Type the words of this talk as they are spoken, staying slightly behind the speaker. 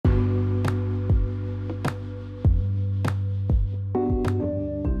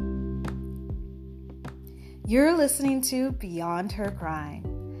You're listening to Beyond Her Grind,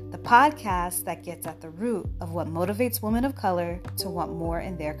 the podcast that gets at the root of what motivates women of color to want more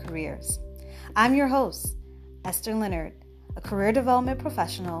in their careers. I'm your host, Esther Leonard, a career development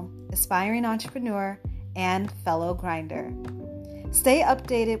professional, aspiring entrepreneur, and fellow grinder. Stay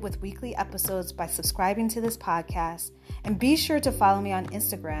updated with weekly episodes by subscribing to this podcast, and be sure to follow me on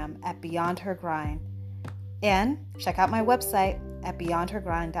Instagram at Beyond Her Grind. And check out my website at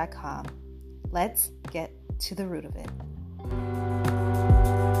beyondhergrind.com. Let's get to the root of it.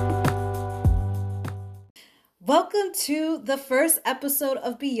 Welcome to the first episode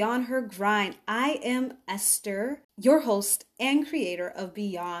of Beyond Her Grind. I am Esther, your host and creator of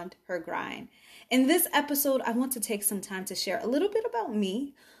Beyond Her Grind. In this episode, I want to take some time to share a little bit about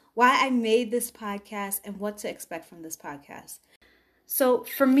me, why I made this podcast, and what to expect from this podcast. So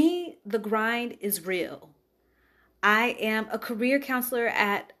for me, the grind is real. I am a career counselor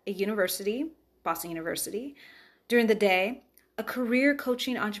at a university, Boston University, during the day, a career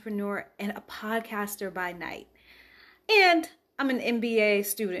coaching entrepreneur, and a podcaster by night. And I'm an MBA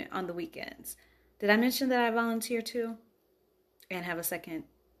student on the weekends. Did I mention that I volunteer too? And have a second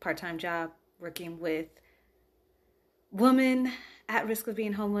part-time job working with women at risk of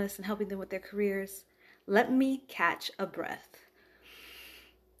being homeless and helping them with their careers? Let me catch a breath.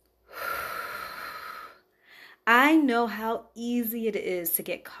 I know how easy it is to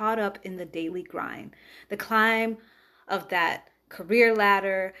get caught up in the daily grind, the climb of that career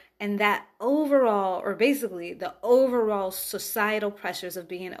ladder, and that overall, or basically the overall societal pressures of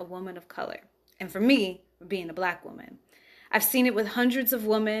being a woman of color. And for me, being a Black woman. I've seen it with hundreds of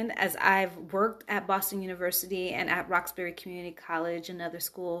women as I've worked at Boston University and at Roxbury Community College, another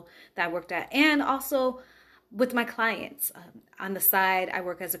school that I worked at, and also with my clients. On the side, I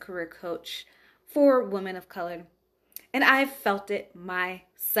work as a career coach for women of color, and I've felt it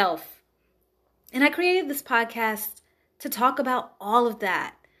myself. And I created this podcast to talk about all of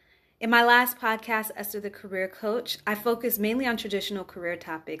that. In my last podcast, Esther the Career Coach, I focused mainly on traditional career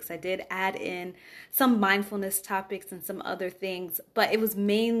topics. I did add in some mindfulness topics and some other things, but it was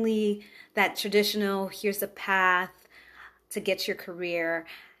mainly that traditional, here's a path to get your career.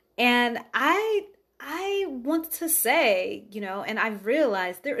 And I want to say, and I've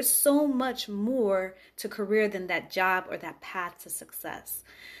realized there is so much more to career than that job or that path to success.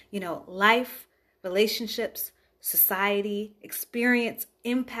 Life, relationships, society, experience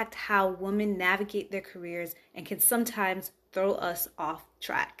impact how women navigate their careers and can sometimes throw us off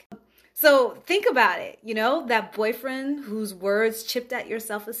track. So think about it, that boyfriend whose words chipped at your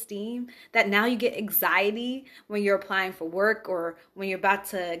self-esteem, that now you get anxiety when you're applying for work or when you're about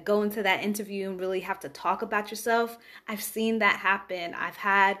to go into that interview and really have to talk about yourself. I've seen that happen. I've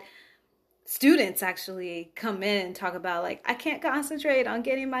had students actually come in and talk about I can't concentrate on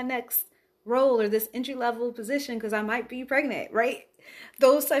getting my next role or this entry-level position because I might be pregnant, right?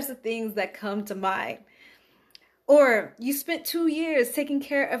 Those types of things that come to mind. Or you spent 2 years taking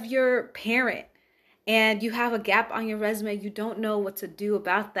care of your parent and you have a gap on your resume. You don't know what to do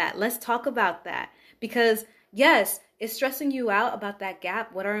about that. Let's talk about that, because yes, it's stressing you out about that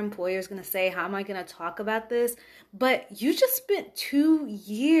gap. What are employers going to say? How am I going to talk about this? But you just spent 2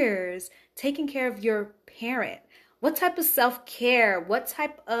 years taking care of your parent. What type of self-care, what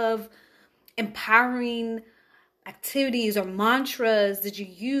type of empowering activities or mantras did you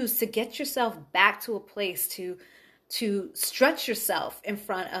use to get yourself back to a place to stretch yourself in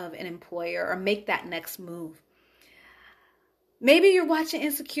front of an employer or make that next move? Maybe you're watching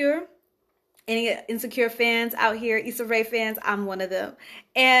Insecure. Any Insecure fans out here, Issa Rae fans, I'm one of them.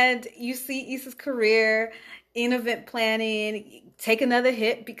 And you see Issa's career in event planning take another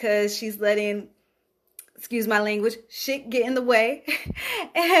hit because she's letting, excuse my language, shit get in the way.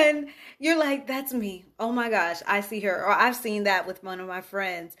 And you're like, that's me. Oh my gosh, I see her. Or I've seen that with one of my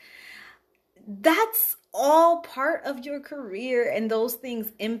friends. That's all part of your career, and those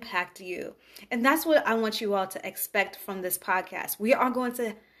things impact you. And that's what I want you all to expect from this podcast. We are going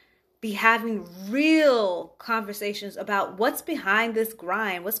to be having real conversations about what's behind this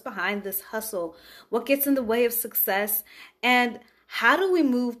grind, what's behind this hustle, what gets in the way of success, and how do we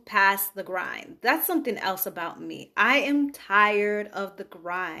move past the grind? That's something else about me. I am tired of the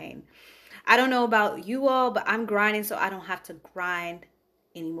grind. I don't know about you all, but I'm grinding so I don't have to grind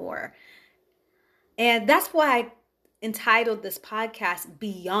anymore. And that's why I entitled this podcast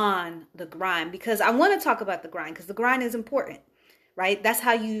Beyond the Grind, because I want to talk about the grind, because the grind is important, right? That's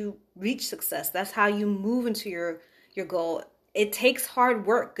how you reach success. That's how you move into your goal. It takes hard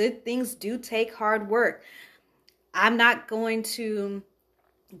work. Good things do take hard work. I'm not going to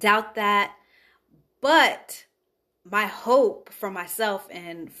doubt that, but my hope for myself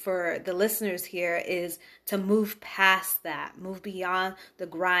and for the listeners here is to move past that, move beyond the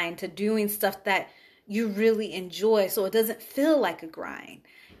grind to doing stuff that you really enjoy, so it doesn't feel like a grind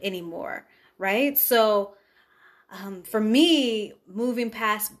anymore, right? So for me, moving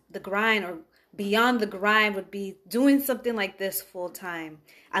past the grind or beyond the grind would be doing something like this full time.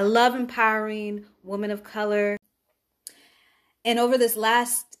 I love empowering women of color. And over this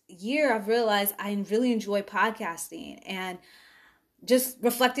last year, I've realized I really enjoy podcasting and just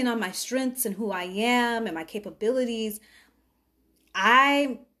reflecting on my strengths and who I am and my capabilities.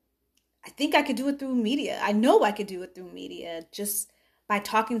 I think I could do it through media. I know I could do it through media just by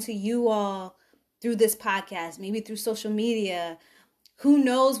talking to you all through this podcast, maybe through social media. Who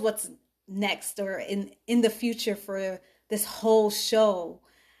knows what's next or in the future for this whole show.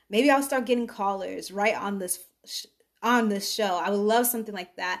 Maybe I'll start getting callers right on this show. I would love something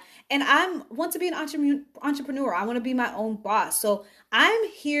like that. And I want to be an entrepreneur. I want to be my own boss. So I'm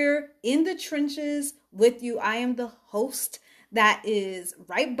here in the trenches with you. I am the host that is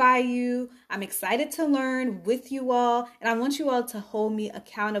right by you. I'm excited to learn with you all. And I want you all to hold me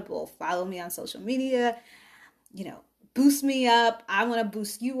accountable. Follow me on social media, boost me up. I want to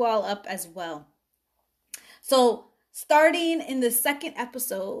boost you all up as well. So starting in the second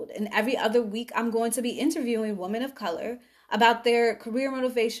episode and every other week, I'm going to be interviewing women of color about their career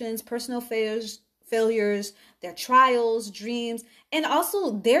motivations, personal failures, their trials, dreams, and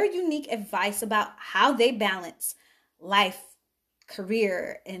also their unique advice about how they balance life,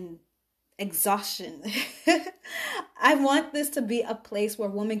 career, and exhaustion. I want this to be a place where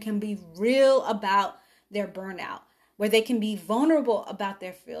women can be real about their burnout, where they can be vulnerable about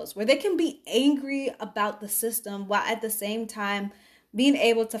their feels, where they can be angry about the system while at the same time being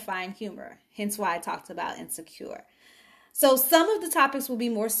able to find humor. Hence why I talked about Insecure. So some of the topics will be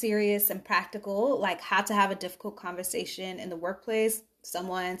more serious and practical, like how to have a difficult conversation in the workplace.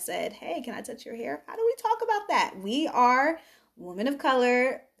 Someone said, "Hey, can I touch your hair?" How do we talk about that? We are women of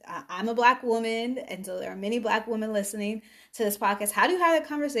color. I'm a Black woman, and so there are many Black women listening to this podcast. How do you have that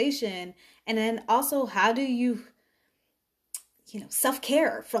conversation? And then also, how do you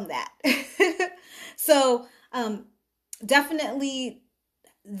self-care from that? So definitely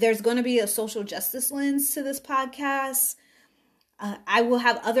there's going to be a social justice lens to this podcast. I will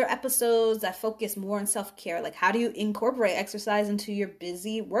have other episodes that focus more on self-care, like how do you incorporate exercise into your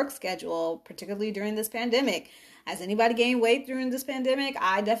busy work schedule, particularly during this pandemic. Has anybody gained weight during this pandemic?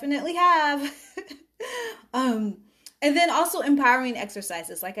 I definitely have. And then also empowering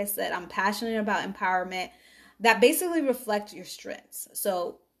exercises. Like I said, I'm passionate about empowerment that basically reflect your strengths.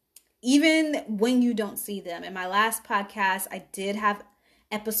 So even when you don't see them, in my last podcast, I did have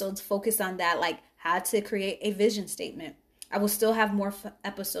episodes focused on that, like how to create a vision statement. I will still have more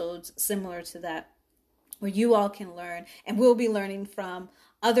episodes similar to that where you all can learn, and we'll be learning from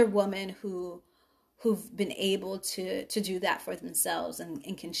other women who've been able to do that for themselves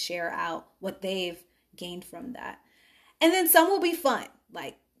and can share out what they've gained from that. And then some will be fun.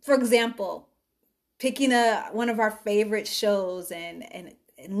 Like, for example, picking one of our favorite shows and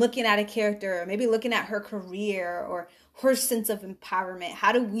looking at a character, or maybe looking at her career or her sense of empowerment.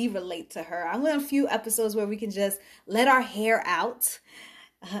 How do we relate to her? I want a few episodes where we can just let our hair out,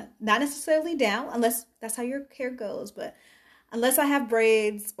 not necessarily down, unless that's how your hair goes, but unless I have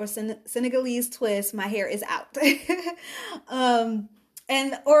braids or Senegalese twists, my hair is out.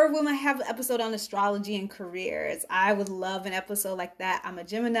 Or when I have an episode on astrology and careers, I would love an episode like that. I'm a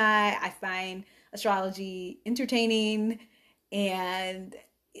Gemini. I find astrology entertaining, and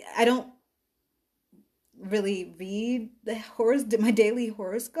I don't really read my daily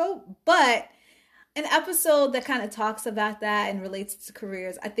horoscope, but an episode that kind of talks about that and relates to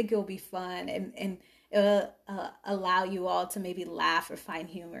careers, I think it will be fun and it'll allow you all to maybe laugh or find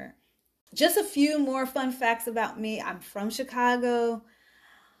humor. Just a few more fun facts about me. I'm from Chicago,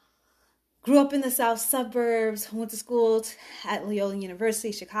 grew up in the south suburbs, went to school at Loyola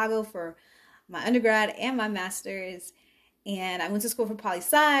University, Chicago for my undergrad and my master's. And I went to school for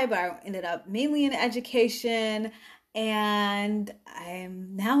poli-sci, but I ended up mainly in education. And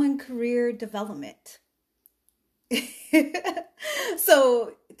I'm now in career development.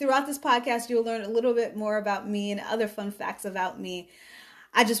 So throughout this podcast, you'll learn a little bit more about me and other fun facts about me.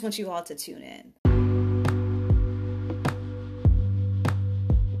 I just want you all to tune in.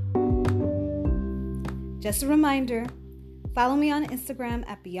 Just a reminder, follow me on Instagram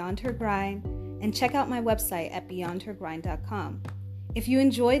at Beyond Her Grind and check out my website at beyondhergrind.com. If you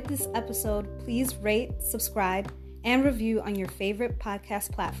enjoyed this episode, please rate, subscribe, and review on your favorite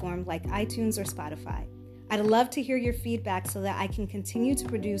podcast platform like iTunes or Spotify. I'd love to hear your feedback so that I can continue to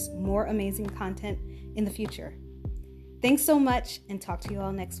produce more amazing content in the future. Thanks so much, and talk to you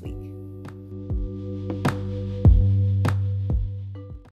all next week.